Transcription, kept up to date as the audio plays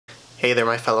Hey there,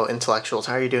 my fellow intellectuals.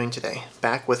 How are you doing today?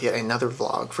 Back with yet another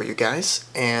vlog for you guys,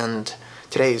 and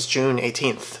today is June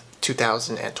 18th,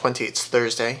 2020. It's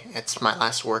Thursday. It's my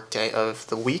last work day of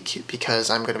the week because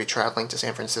I'm going to be traveling to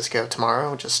San Francisco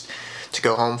tomorrow just to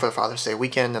go home for the Father's Day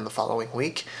weekend and the following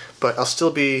week. But I'll still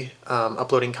be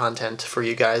uploading content for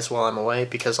you guys while I'm away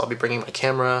because I'll be bringing my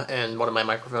camera and one of my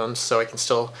microphones so I can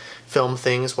still film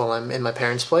things while I'm in my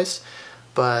parents' place.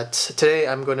 But today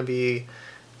I'm going to be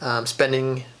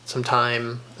spending some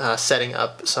time setting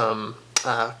up some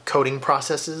coding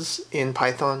processes in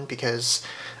Python because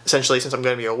essentially since I'm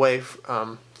going to be away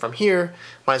from here,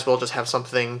 might as well just have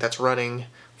something that's running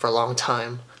for a long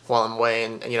time while I'm away,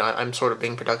 and you know, I'm sort of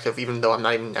being productive even though I'm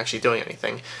not even actually doing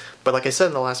anything. But like I said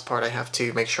in the last part, I have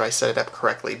to make sure I set it up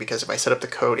correctly, because if I set up the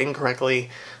code incorrectly,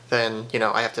 then you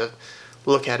know I have to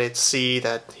look at it, see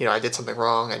that I did something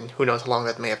wrong, and who knows how long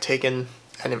that may have taken.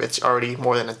 And if it's already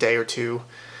more than a day or two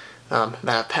that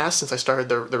have passed since I started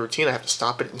the routine, I have to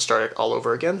stop it and start it all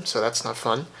over again, so that's not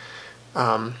fun.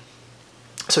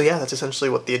 So yeah, that's essentially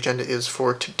what the agenda is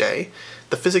for today.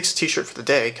 The physics t-shirt for the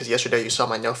day, because yesterday you saw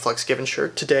my No Flex Given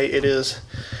shirt, today it is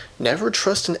Never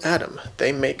Trust an Atom,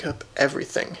 They Make Up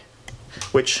Everything,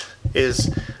 which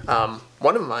is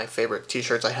one of my favorite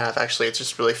t-shirts I have, actually. It's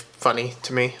just really funny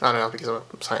to me. I don't know, because I'm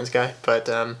a science guy, but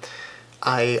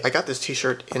I got this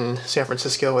t-shirt in San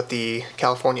Francisco at the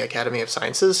California Academy of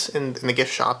Sciences in the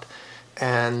gift shop,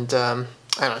 and I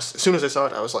don't know, as soon as I saw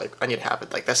it, I was like, I need to have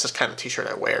it. Like, that's just kind of t-shirt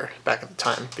I wear back at the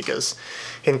time, because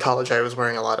in college I was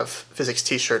wearing a lot of physics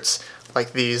t-shirts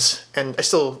like these, and I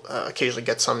still occasionally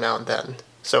get some now and then.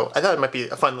 So I thought it might be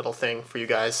a fun little thing for you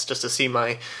guys, just to see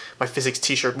my physics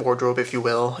t-shirt wardrobe, if you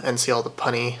will, and see all the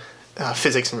punny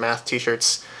physics and math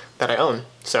t-shirts that I own.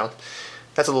 So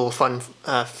that's a little fun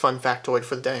factoid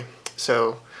for the day.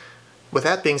 So with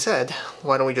that being said,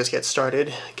 why don't we just get started,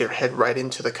 head right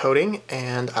into the coding,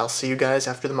 and I'll see you guys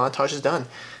after the montage is done.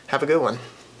 Have a good one.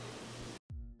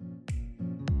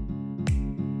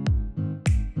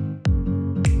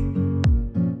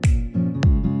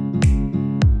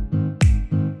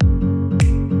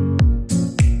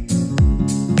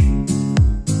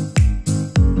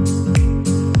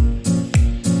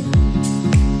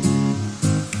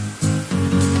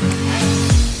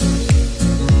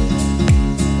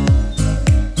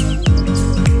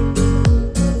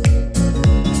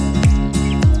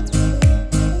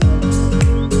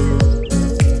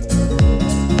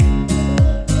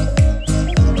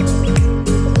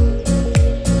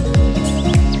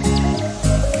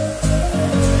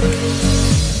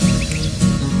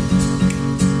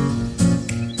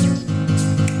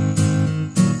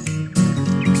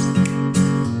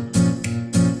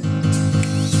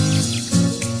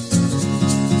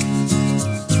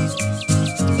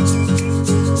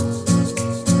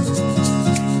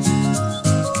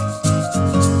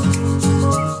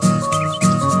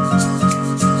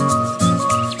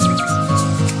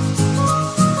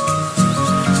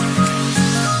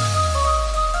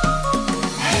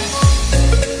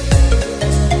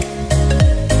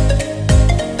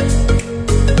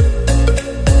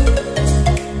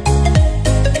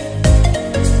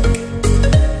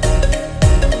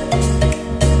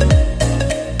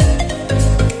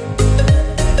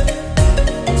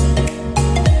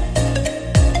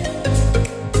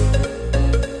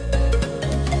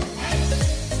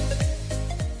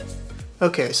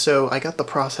 Okay, so I got the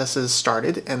processes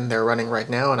started and they're running right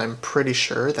now, and I'm pretty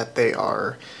sure that they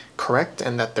are correct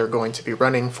and that they're going to be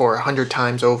running for 100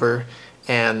 times over,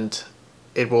 and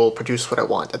it will produce what I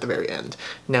want at the very end.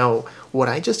 Now, what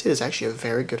I just did is actually a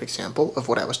very good example of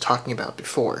what I was talking about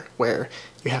before, where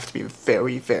you have to be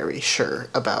very, very sure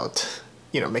about,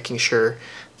 making sure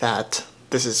that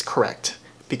this is correct,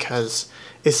 because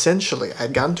essentially I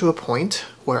had gotten to a point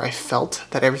where I felt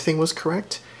that everything was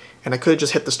correct, and I could have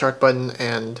just hit the start button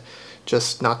and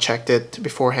just not checked it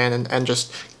beforehand and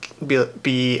just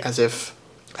be as if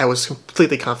I was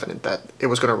completely confident that it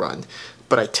was going to run.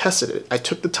 But I tested it. I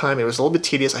took the time. It was a little bit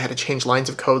tedious. I had to change lines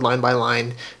of code line by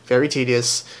line. Very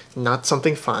tedious, not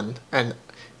something fun. And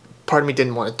part of me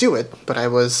didn't want to do it, but I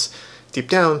was deep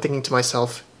down thinking to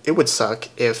myself, it would suck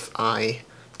if I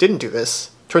didn't do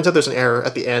this. Turns out there's an error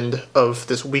at the end of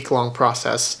this week-long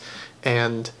process,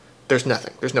 and there's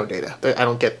nothing. There's no data. I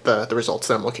don't get the results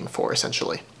that I'm looking for,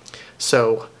 essentially.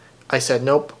 So I said,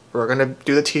 nope, we're going to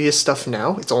do the tedious stuff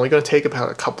now. It's only going to take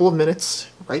about a couple of minutes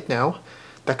right now.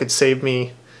 That could save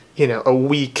me, a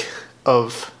week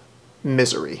of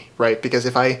misery, right? Because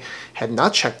if I had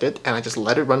not checked it and I just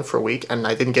let it run for a week and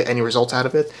I didn't get any results out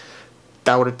of it,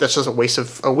 that's just a waste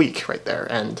of a week right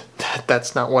there, and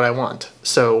that's not what I want.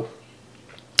 So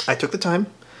I took the time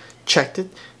checked it.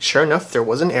 Sure enough, there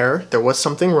was an error. There was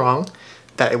something wrong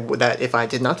that if I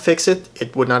did not fix it,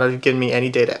 it would not have given me any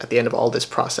data at the end of all this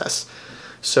process.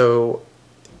 So,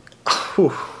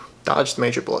 whew, dodged the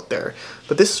major bullet there.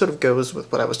 But this sort of goes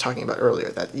with what I was talking about earlier,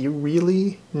 that you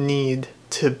really need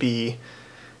to be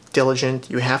diligent.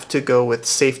 You have to go with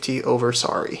safety over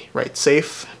sorry, right?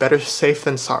 Better safe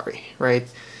than sorry, right?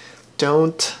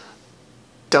 Don't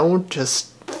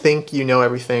just think you know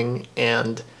everything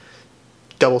and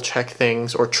double check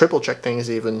things, or triple check things,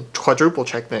 even quadruple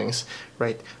check things,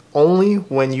 right? Only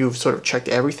when you've sort of checked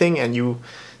everything and you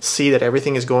see that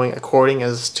everything is going according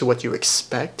as to what you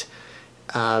expect,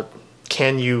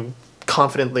 can you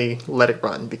confidently let it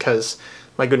run. Because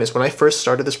my goodness, when I first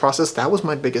started this process, that was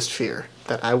my biggest fear,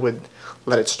 that I would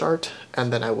let it start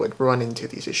and then I would run into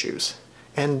these issues.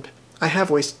 And I have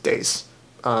wasted days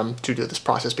to do this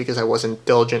process because I wasn't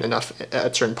diligent enough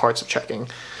at certain parts of checking.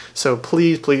 So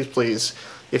please, please, please,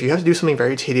 if you have to do something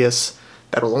very tedious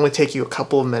that will only take you a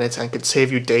couple of minutes and could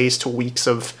save you days to weeks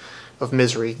of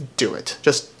misery, do it.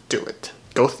 Just do it.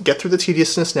 Get through the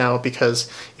tediousness now, because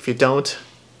if you don't,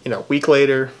 a week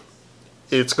later,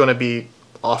 it's going to be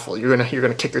awful. You're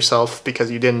gonna kick yourself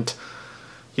because you didn't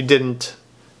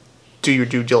do your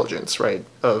due diligence, right,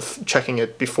 of checking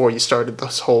it before you started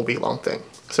this whole week-long thing.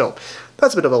 So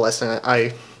that's a bit of a lesson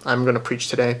I'm going to preach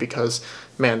today, because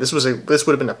man, this would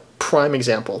have been a prime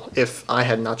example if I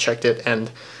had not checked it,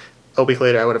 and a week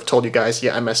later I would have told you guys,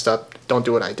 yeah, I messed up, don't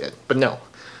do what I did. But no,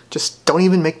 just don't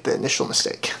even make the initial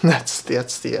mistake. That's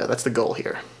the goal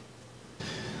here.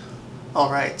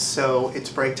 Alright, so it's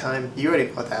break time. You already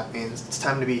know what that means. It's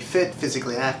time to be fit,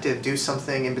 physically active, do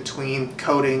something in between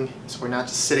coding, so we're not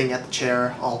just sitting at the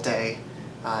chair all day.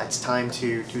 It's time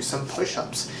to do some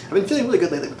push-ups. I've been feeling really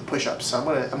good lately with the push-ups, so I'm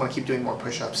gonna keep doing more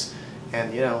push-ups,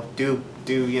 and do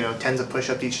tens of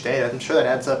push-ups each day. I'm sure that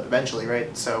adds up eventually,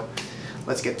 right? So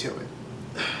let's get to it.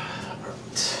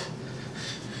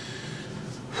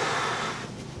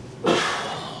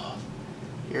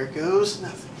 Here goes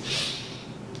nothing.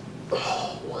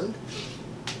 1,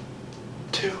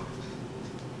 2, 3,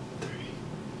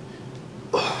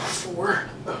 4,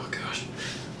 oh gosh,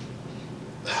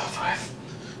 5,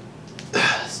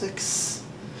 6,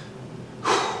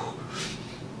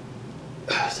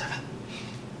 7,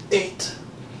 8,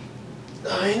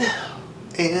 9,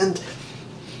 and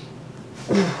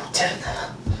 10.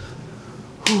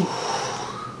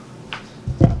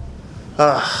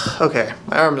 Okay,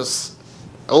 my arm is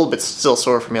a little bit still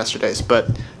sore from yesterday's, but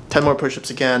 10 more push-ups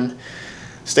again.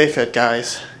 Stay fit,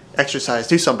 guys. Exercise.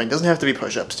 Do something. Doesn't have to be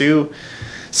push-ups. Do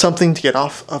something to get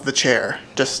off of the chair.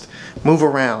 Just move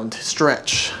around.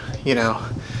 Stretch.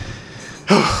 I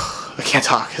can't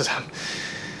talk because I'm...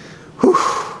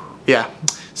 Yeah.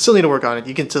 Still need to work on it.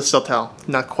 You can still tell.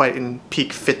 Not quite in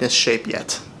peak fitness shape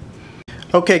yet.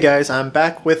 Okay guys, I'm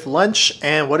back with lunch,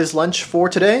 and what is lunch for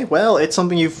today? Well, it's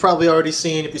something you've probably already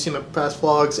seen if you've seen my past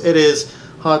vlogs. It is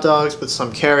hot dogs with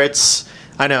some carrots.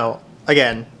 I know,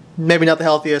 again, maybe not the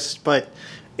healthiest, but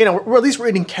we're at least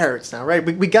eating carrots now, right?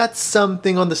 We got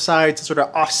something on the side to sort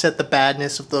of offset the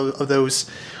badness of those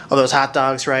hot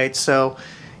dogs, right? So,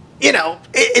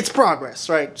 it's progress,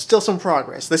 right? Still some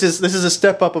progress. This is a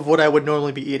step up of what I would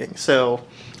normally be eating. So,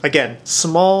 again,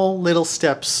 small little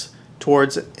steps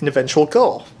towards an eventual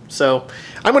goal. So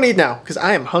I'm gonna eat now because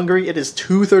I am hungry. It is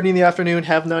 2:30 in the afternoon,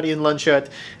 have not eaten lunch yet.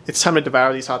 It's time to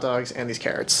devour these hot dogs and these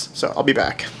carrots. So I'll be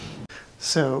back.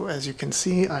 So as you can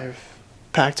see, I've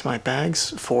packed my bags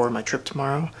for my trip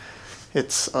tomorrow.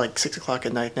 It's like 6 o'clock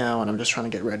at night now, and I'm just trying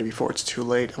to get ready before it's too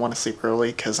late. I want to sleep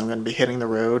early because I'm going to be hitting the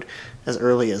road as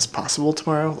early as possible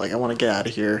tomorrow. Like, I want to get out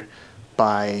of here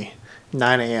by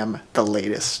 9 a.m. the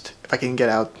latest. If I can get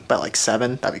out by like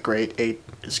 7, that'd be great. 8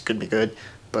 is gonna be good,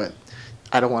 but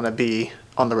I don't want to be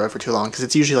on the road for too long because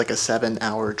it's usually like a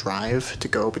 7-hour drive to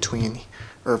go between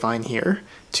Irvine here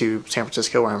to San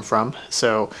Francisco, where I'm from.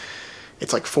 So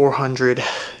it's like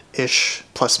 400-ish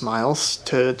plus miles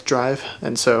to drive,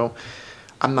 and so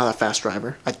I'm not a fast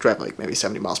driver. I drive like maybe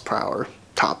 70 miles per hour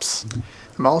tops.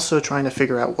 I'm also trying to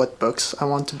figure out what books I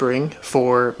want to bring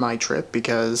for my trip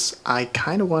because I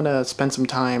kind of want to spend some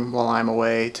time while I'm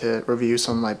away to review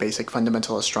some of my basic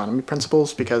fundamental astronomy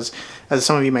principles because, as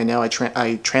some of you may know,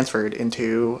 I transferred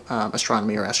into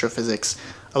astronomy or astrophysics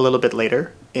a little bit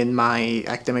later in my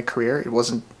academic career. It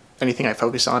wasn't anything I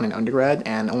focused on in undergrad,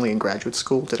 and only in graduate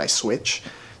school did I switch.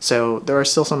 So there are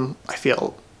still some, I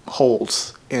feel,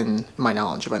 holes in my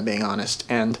knowledge, if I'm being honest,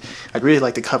 and I'd really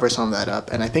like to cover some of that up.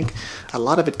 And I think a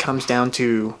lot of it comes down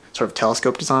to sort of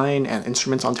telescope design and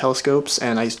instruments on telescopes,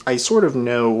 and I sort of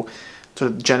know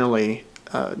sort of generally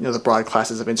the broad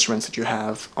classes of instruments that you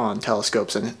have on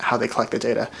telescopes and how they collect the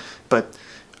data. But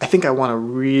I think I want to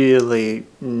really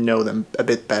know them a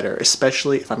bit better,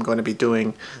 especially if I'm going to be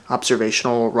doing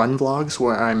observational run vlogs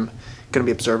where I'm going to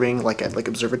be observing, like at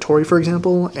observatory, for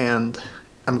example, and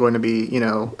I'm going to be,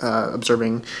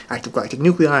 observing active galactic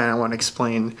nuclei, and I want to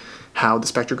explain how the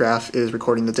spectrograph is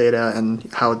recording the data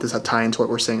and how does that tie into what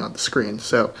we're seeing on the screen.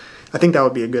 So I think that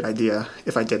would be a good idea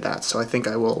if I did that. So I think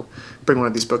I will bring one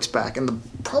of these books back. And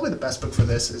probably the best book for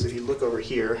this is if you look over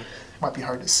here. It might be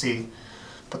hard to see,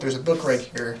 but there's a book right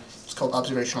here. It's called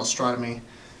Observational Astronomy.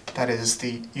 That is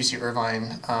the UC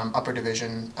Irvine Upper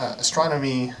Division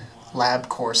Astronomy Lab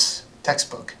Course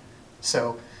textbook.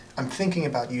 So I'm thinking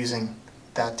about using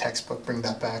that textbook, bring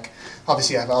that back.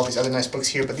 Obviously I have all these other nice books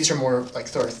here, but these are more like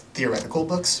sort of theoretical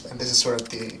books, and this is sort of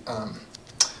the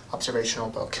observational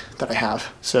book that I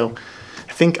have. So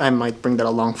I think I might bring that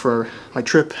along for my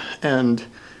trip and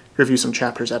review some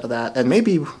chapters out of that, and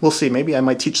maybe we'll see, maybe I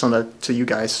might teach some of that to you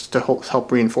guys to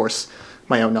help reinforce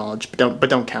my own knowledge, but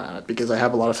don't count on it, because I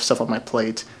have a lot of stuff on my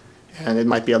plate, and it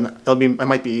might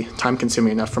be time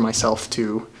consuming enough for myself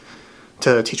to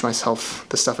teach myself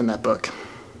the stuff in that book.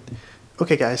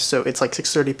 Okay guys, so it's like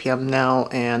 6:30 p.m. now,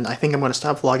 and I think I'm going to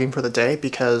stop vlogging for the day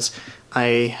because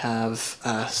I have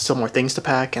still more things to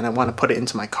pack, and I want to put it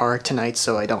into my car tonight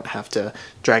so I don't have to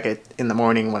drag it in the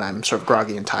morning when I'm sort of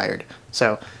groggy and tired.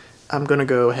 So I'm going to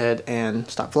go ahead and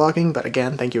stop vlogging, but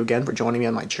again, thank you again for joining me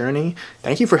on my journey.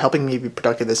 Thank you for helping me be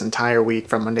productive this entire week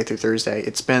from Monday through Thursday.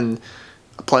 It's been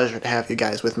a pleasure to have you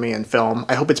guys with me and film.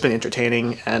 I hope it's been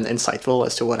entertaining and insightful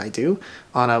as to what I do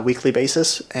on a weekly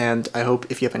basis, and I hope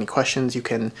if you have any questions you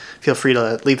can feel free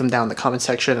to leave them down in the comment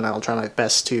section, and I'll try my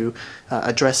best to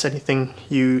address anything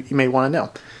you may want to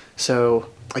know. So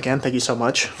again, thank you so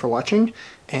much for watching,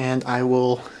 and I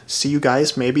will see you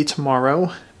guys maybe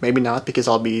tomorrow, maybe not, because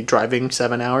I'll be driving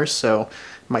 7 hours, so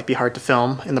it might be hard to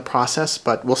film in the process,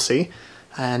 but we'll see.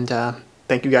 And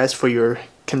thank you guys for your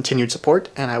continued support,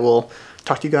 and I will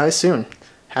talk to you guys soon.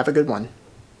 Have a good one.